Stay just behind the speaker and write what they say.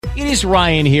It is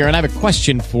Ryan here, and I have a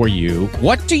question for you.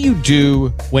 What do you do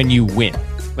when you win?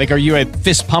 Like, are you a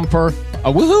fist pumper,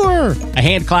 a woohooer, a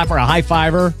hand clapper, a high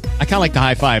fiver? I kind of like the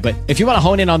high five, but if you want to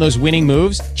hone in on those winning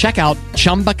moves, check out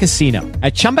Chumba Casino.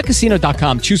 At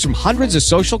ChumbaCasino.com, choose from hundreds of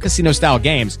social casino-style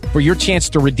games for your chance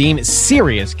to redeem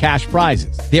serious cash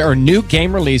prizes. There are new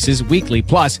game releases weekly,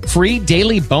 plus free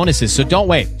daily bonuses. So don't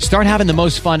wait. Start having the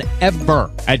most fun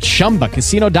ever at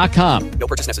ChumbaCasino.com. No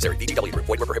purchase necessary. VGW Group.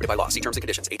 Void where prohibited by law. See terms and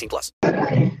conditions. 18 plus.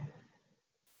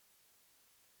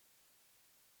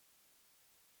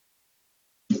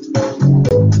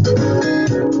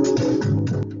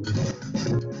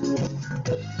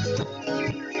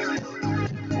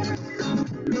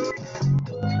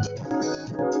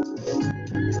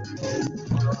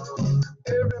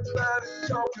 Everybody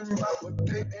talking about what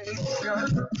they ain't got.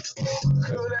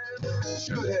 Could have,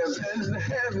 should have, and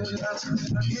haven't got.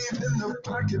 Even the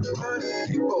pocket money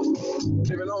people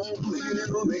living on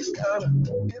little they got.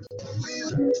 If the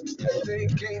reason that they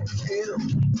can't feel,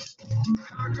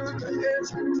 how could the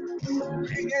answer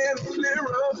be any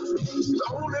clearer? The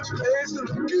only place to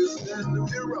look is in the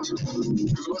mirror.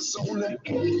 'Cause what's on the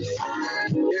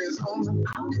inside is on the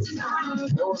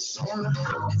outside. No, what's on the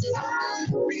outside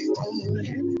be on the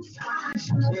inside.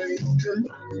 Where you can,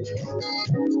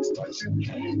 but you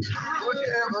can't.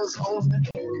 Whatever's on the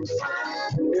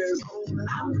inside is on the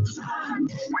outside.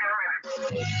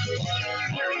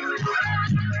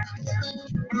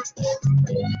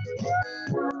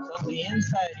 On the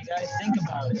inside, you guys think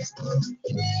about it.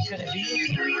 Could it be?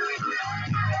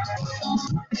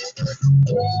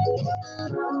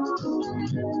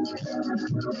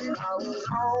 I was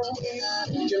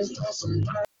home just for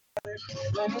somebody.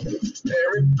 Everybody,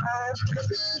 because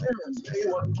the parents, they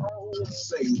were all the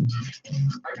same.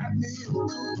 I got you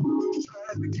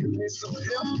trying to give me some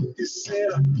help. You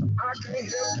said, I can't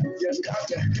help you, you got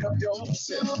to help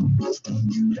yourself.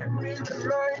 Let me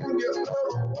remind you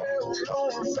of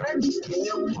well-known facts. When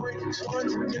you point one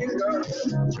finger,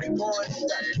 3 points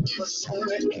back. What's on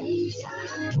the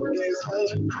inside is on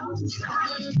the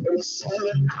outside. And what's on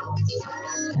the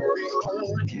outside be on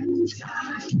the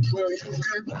inside. Well, you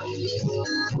can, but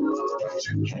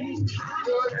you can't.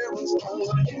 Whatever's on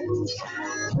the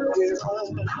inside is on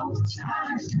the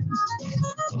outside.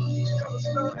 It's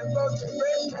nothing but the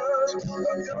makeup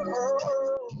of your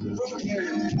own.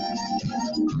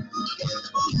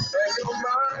 And your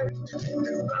mind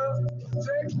is not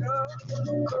taken up.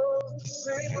 Oh,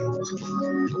 sing on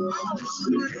the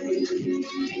screen.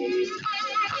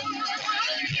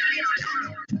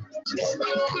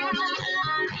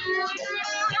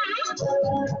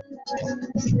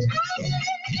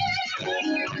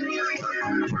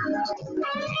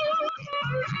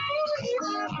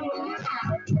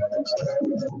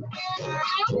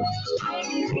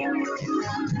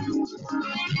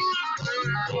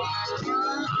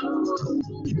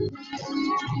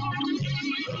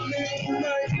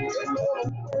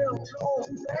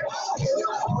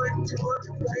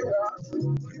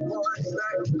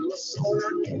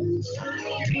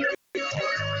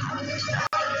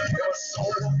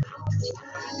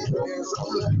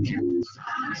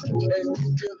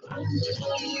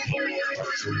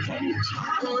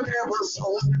 Whatever's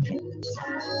on the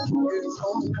inside is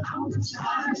on the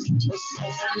outside. What's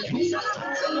on the inside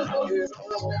is on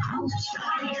the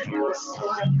outside. What's on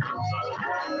the outside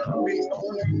be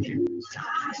on the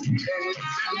inside. And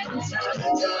it's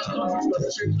inside, but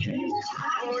you can't.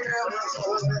 Whatever's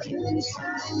on the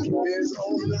inside is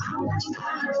on the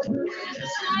outside.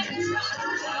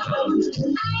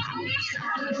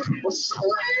 What's on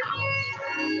the outside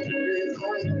is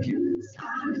on the inside.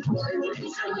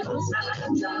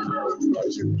 But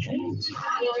you can't.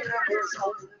 Whatever's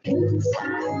on the inside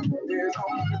is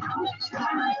on the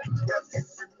outside.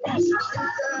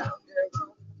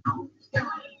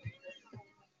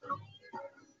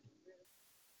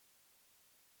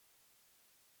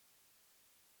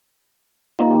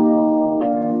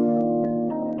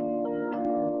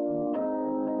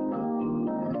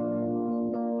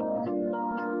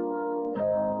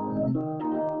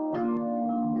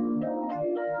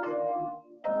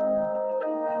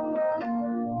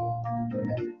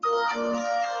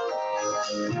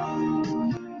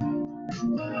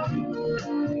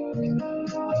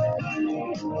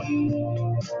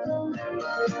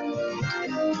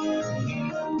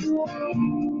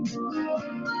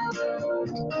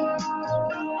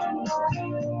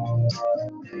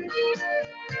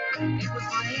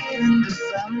 late in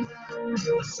December,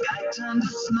 the sky turned to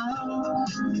snow.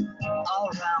 All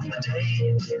around the day,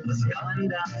 it was going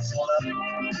down slow.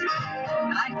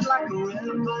 Night like a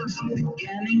river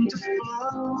beginning to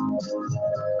flow.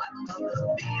 I felt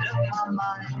the beat of my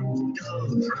mind go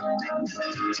through me.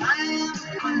 Time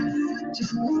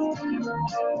passages,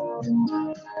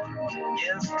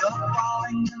 years go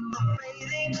falling in the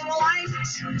fading light.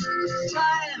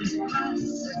 Time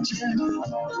passages,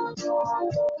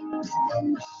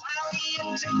 I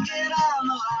need to get on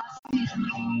the last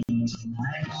train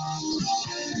tonight.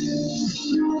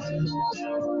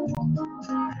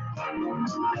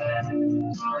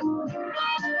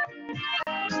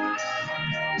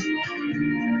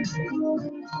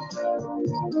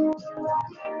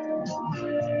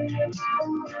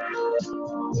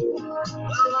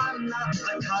 Well, I'm not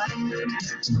the kind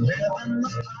to live in the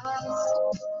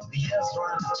past. The years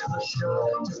run too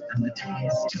short and the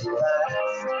days too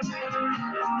fast.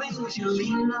 Things you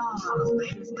lean on,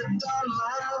 things that don't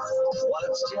last. Well,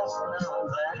 it's just now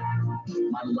that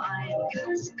my mind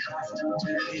gets accustomed to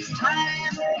these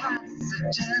time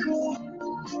passages.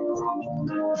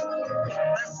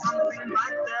 There's something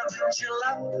back there that you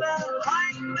left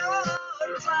behind. No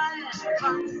time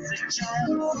passages.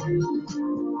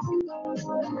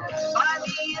 Buy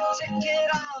me a ticket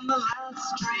on the last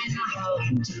train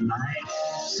home tonight.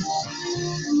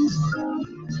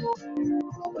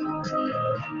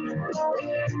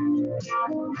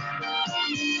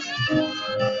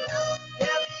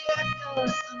 Hear the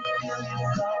echoes and feel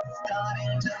yourself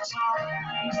starting to talk.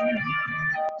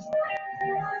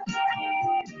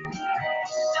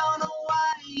 Don't know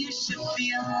why you should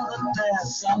feel that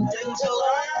there's something to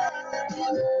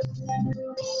learn.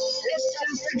 It's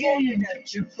just a game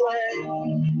that you play.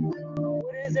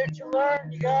 What is there to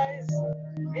learn, you guys?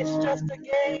 It's just a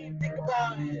game. Think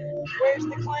about it. Where's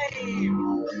the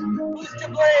claim? Who's to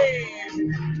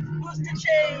blame? Who's to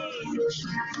change?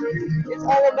 It's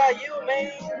all about you,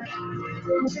 man.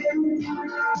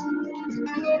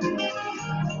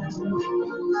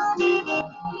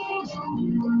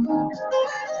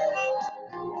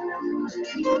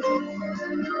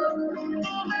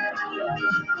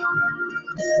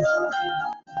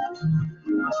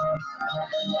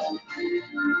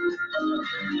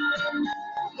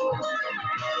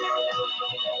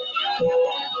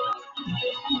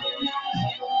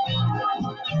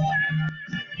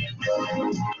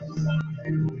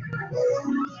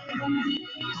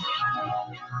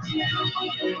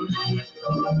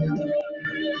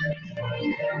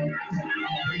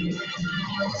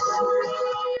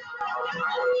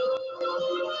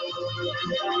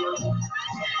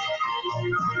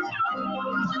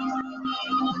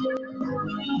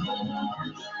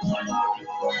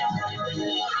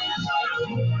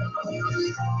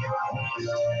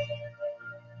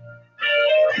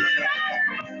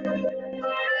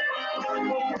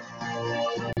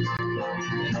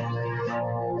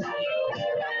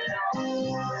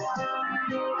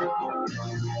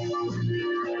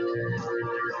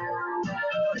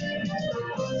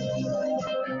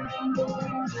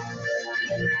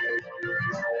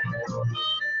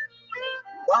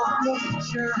 Well,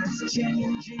 nature is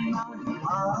changing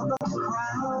all the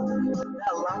crowd.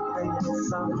 They're laughing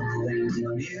something, the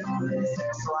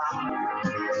music's loud.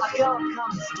 A girl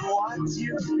comes towards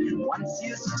you, you once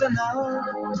used to know.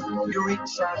 You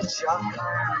reach out your hand,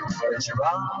 but you're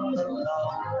all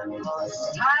alone. Cause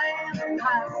time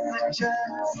passages.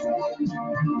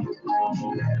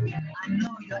 I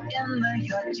know you're in there,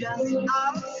 you're just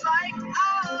out of sight.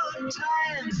 Oh,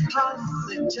 time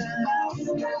passages.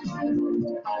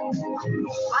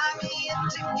 Buy me a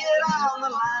ticket on the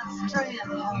last train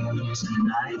home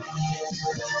tonight.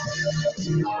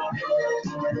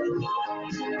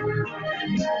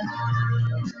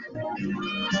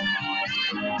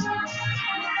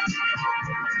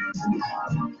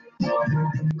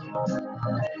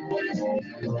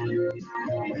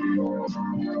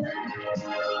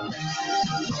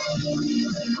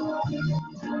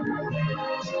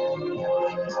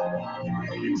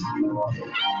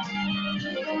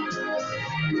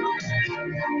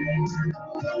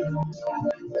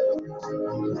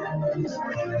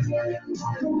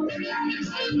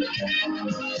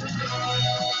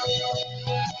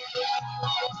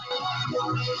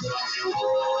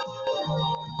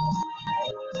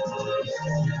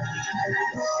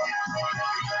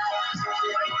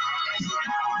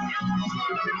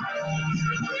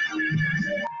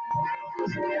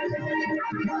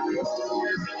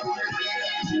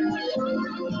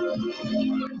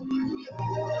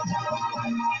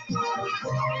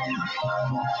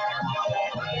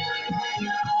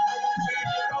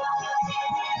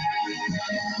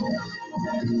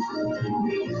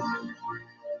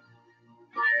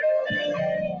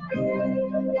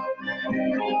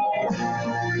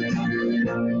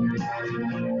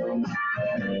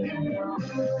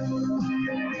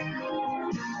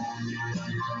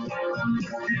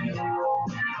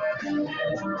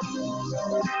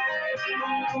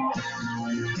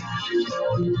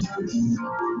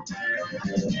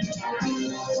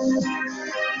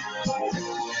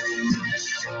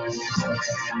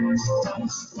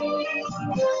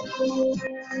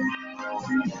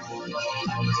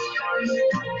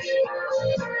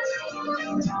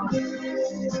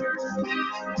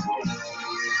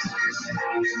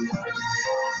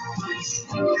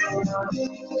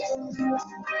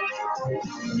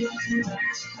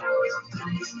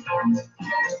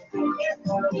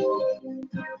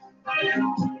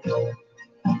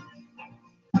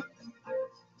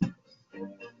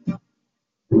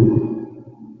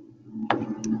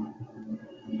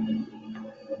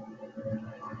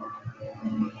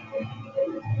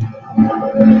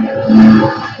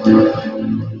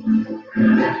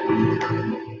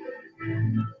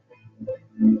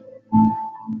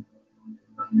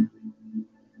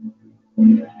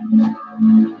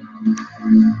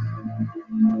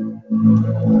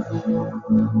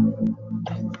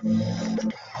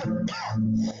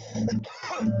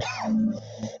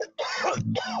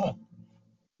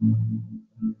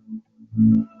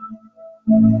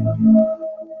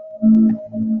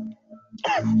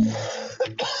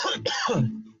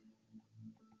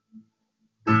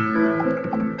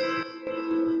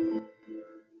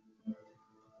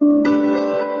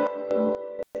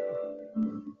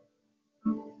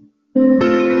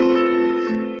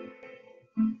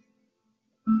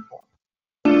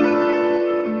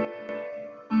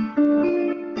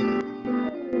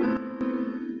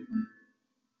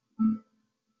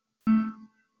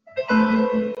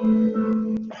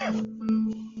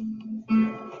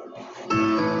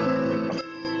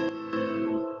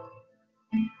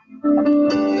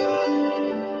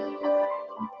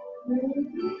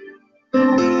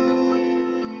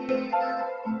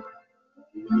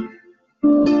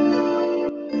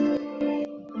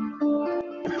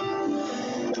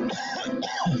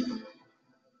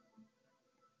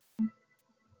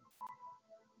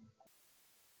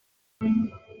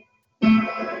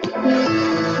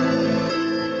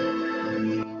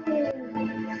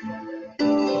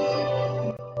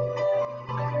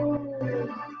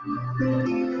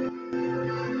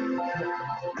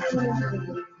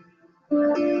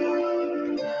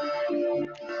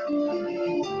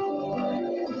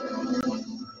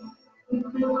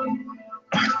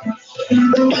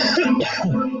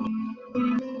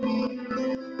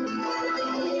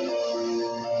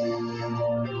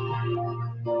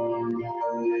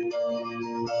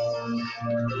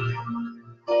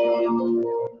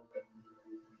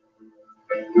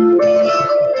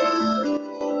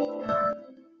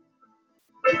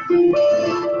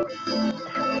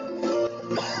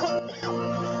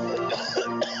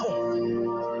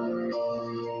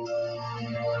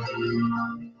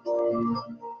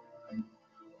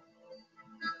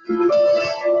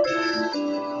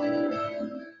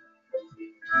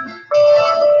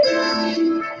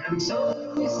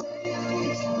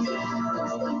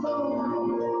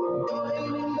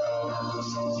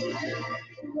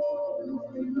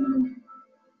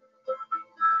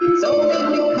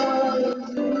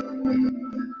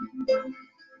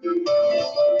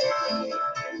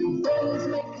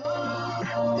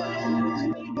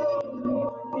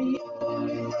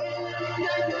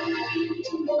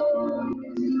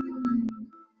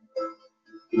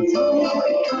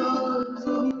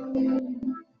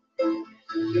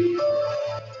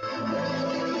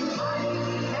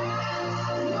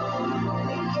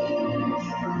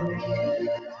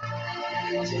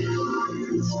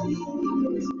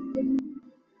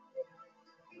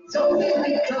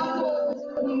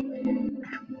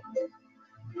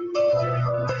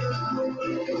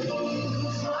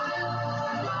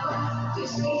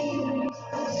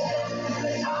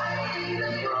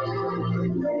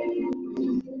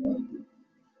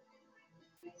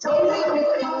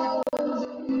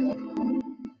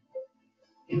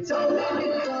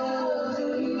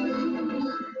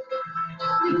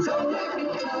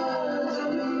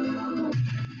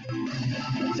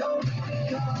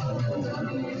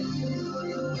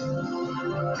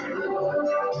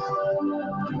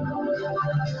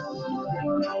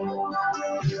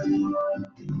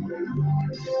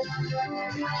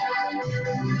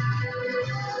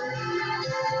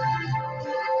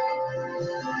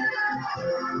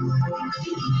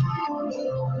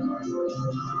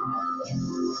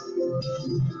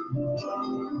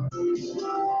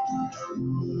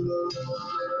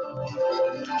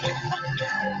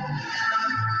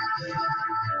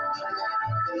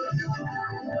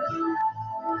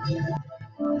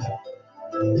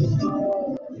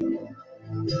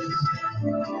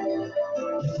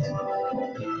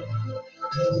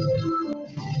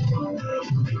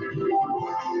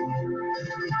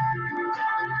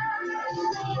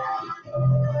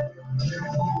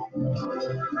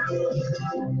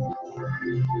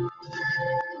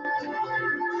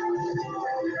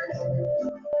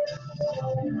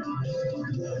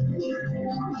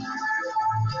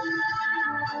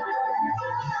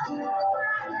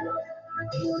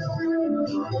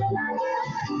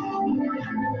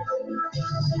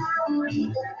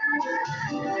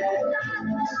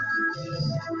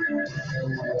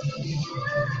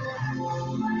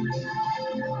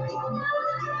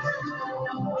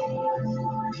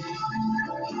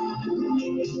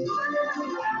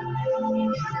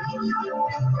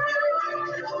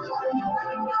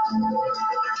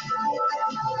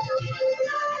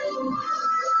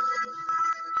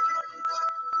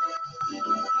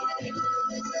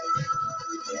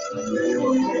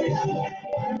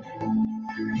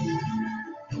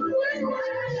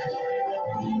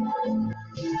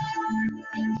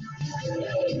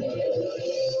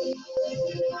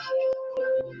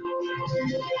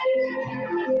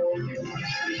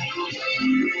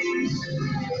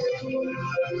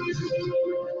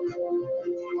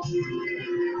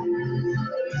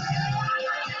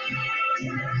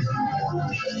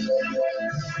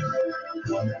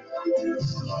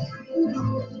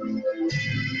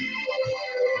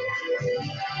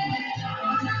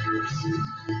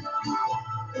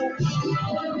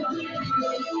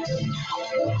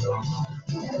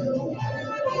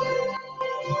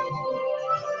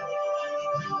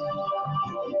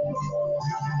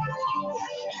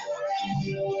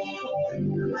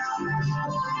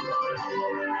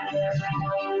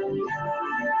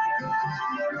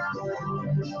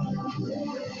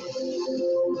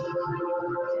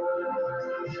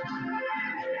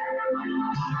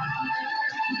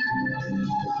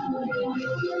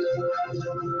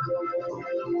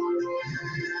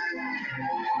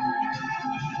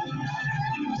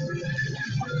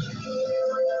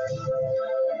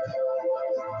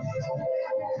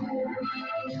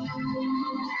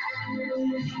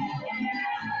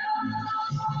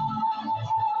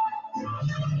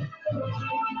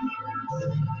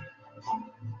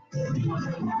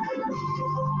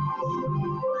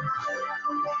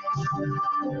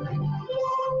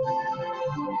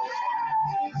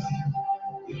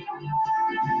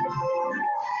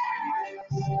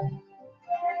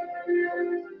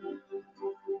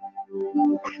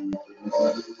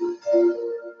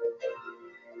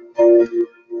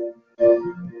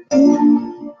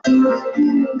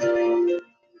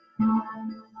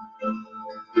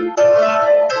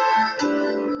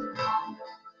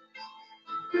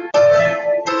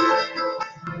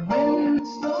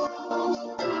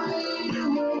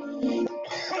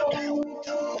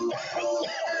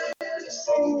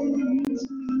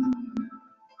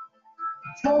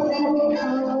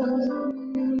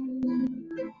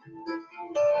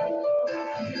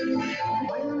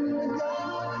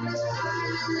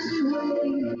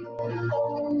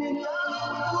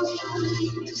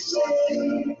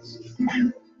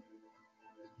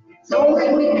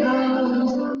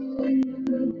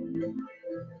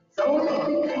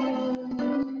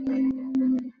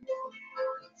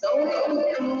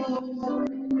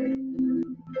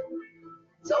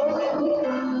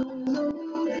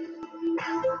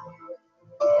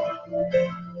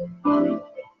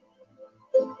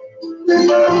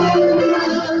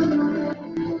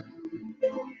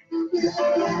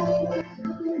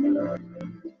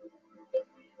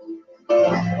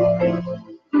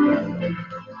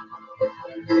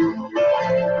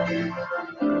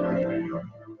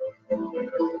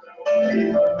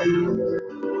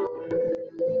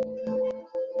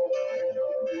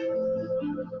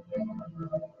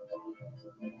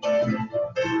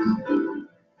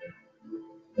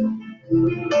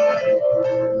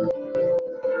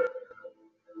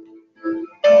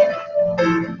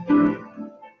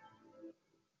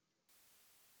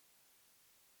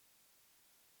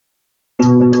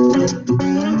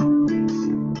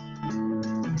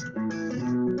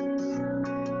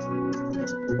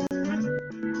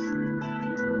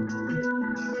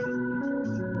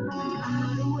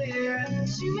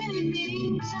 Too many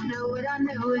things, I know what I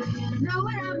know, if you know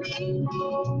what I mean.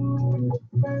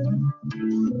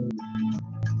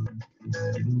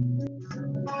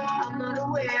 I'm not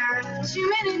aware of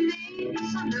too many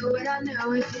things, I know what I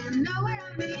know, if you know what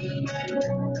I mean.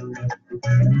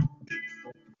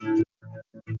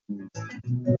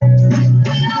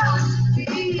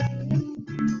 Philosophy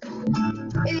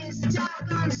is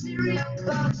talk on cereal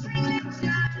box,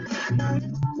 religion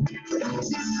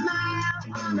is a smile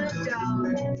on a doll.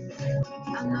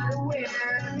 I'm not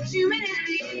aware of too many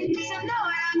things. I know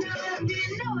what I know, do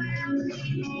you know what I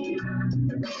mean?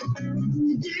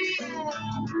 Do you?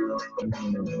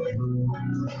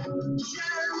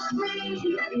 Shut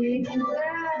me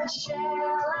where shall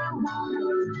I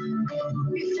want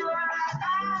before I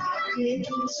get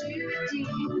too deep?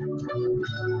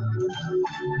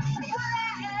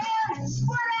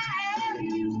 What I am,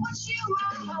 you what you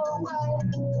are.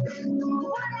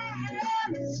 What I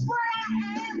am is what I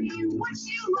am, you what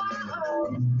you are. Oh,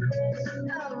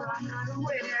 I'm not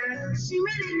aware. She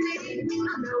really me. I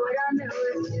know what I know.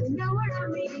 You know what I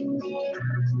mean.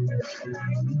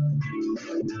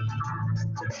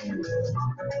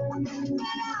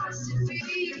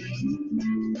 Philosophy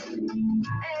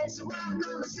as a walk on the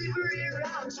slippery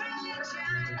rock,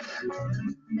 treasure.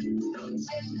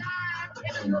 Tonight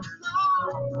in the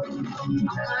fall, I'm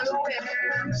not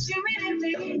aware. She really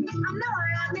me. I know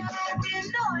what I know. You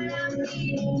know what I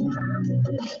mean.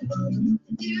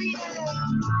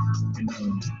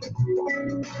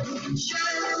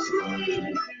 Trust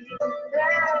me,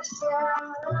 that's all.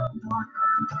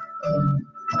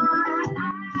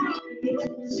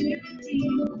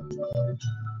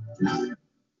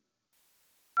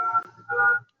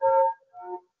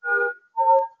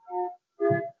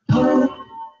 Hope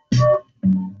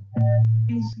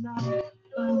is like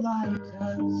a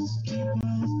lighthouse, keep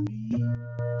us being.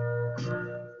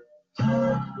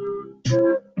 Hope,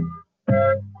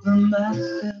 the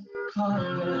massive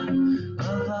cargo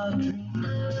of our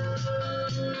dreams.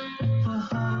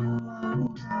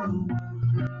 Hope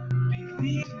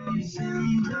believes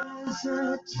in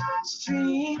desert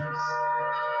streams,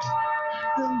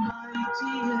 the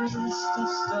mightiest of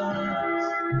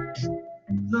stars.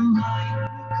 The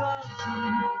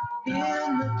microcosm in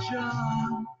the jar,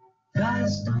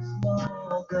 vast and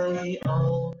small, they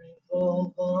all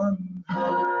revolve on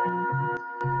hope.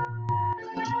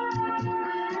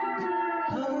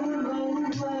 Oh,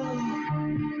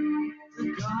 the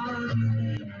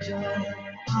guardian angel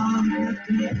of the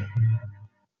deep.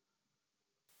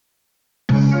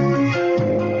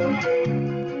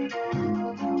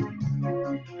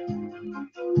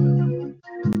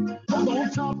 I'm on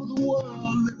top of the world,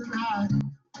 living high,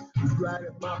 right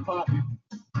in my pocket.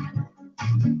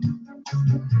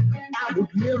 I was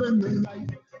living the life,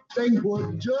 things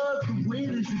were just the way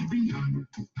they should be.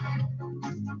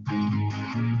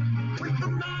 With the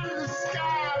man in the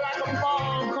sky like a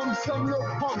bomb comes some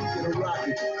little punk in a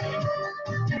rocket.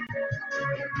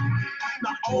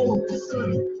 Now all of a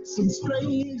sudden, some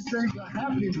strange things are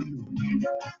happening to me.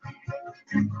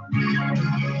 I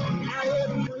had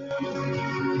friends,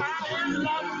 I had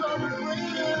lots of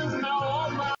friends, now all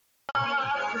my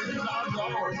friends are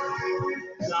gone.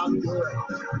 I'm good,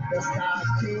 that's how I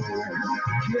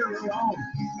carry on.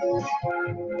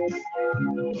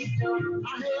 I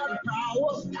had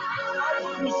power, I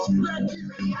was respected,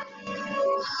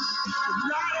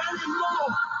 not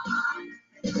anymore.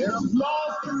 And I've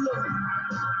lost the love,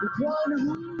 the one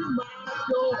whom I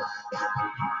adore.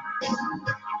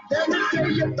 Let me tell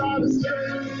you about a strange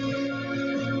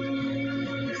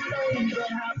thing that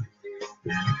happened.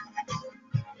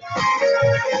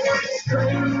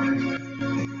 Strange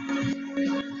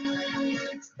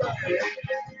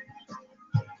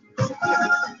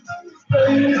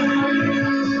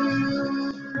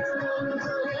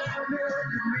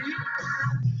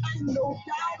ain't no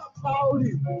doubt about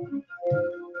it.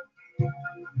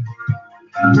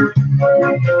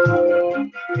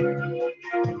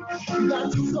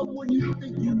 That's someone you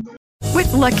think you know.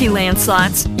 With Lucky Land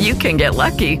Slots, you can get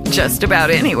lucky just about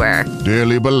anywhere.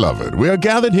 Dearly beloved, we are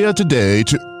gathered here today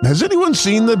to... Has anyone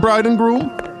seen the bride and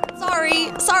groom?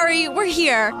 Sorry, we're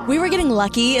here. We were getting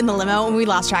lucky in the limo and we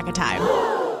lost track of time.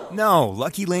 No,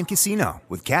 Lucky Land Casino,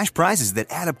 with cash prizes that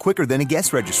add up quicker than a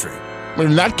guest registry.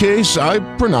 In that case, I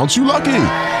pronounce you lucky.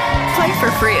 Play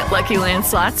for free at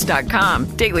LuckyLandSlots.com.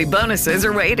 Daily bonuses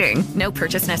are waiting. No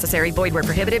purchase necessary. Void where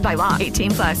prohibited by law.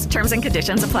 18+. Terms and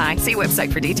conditions apply. See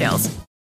website for details.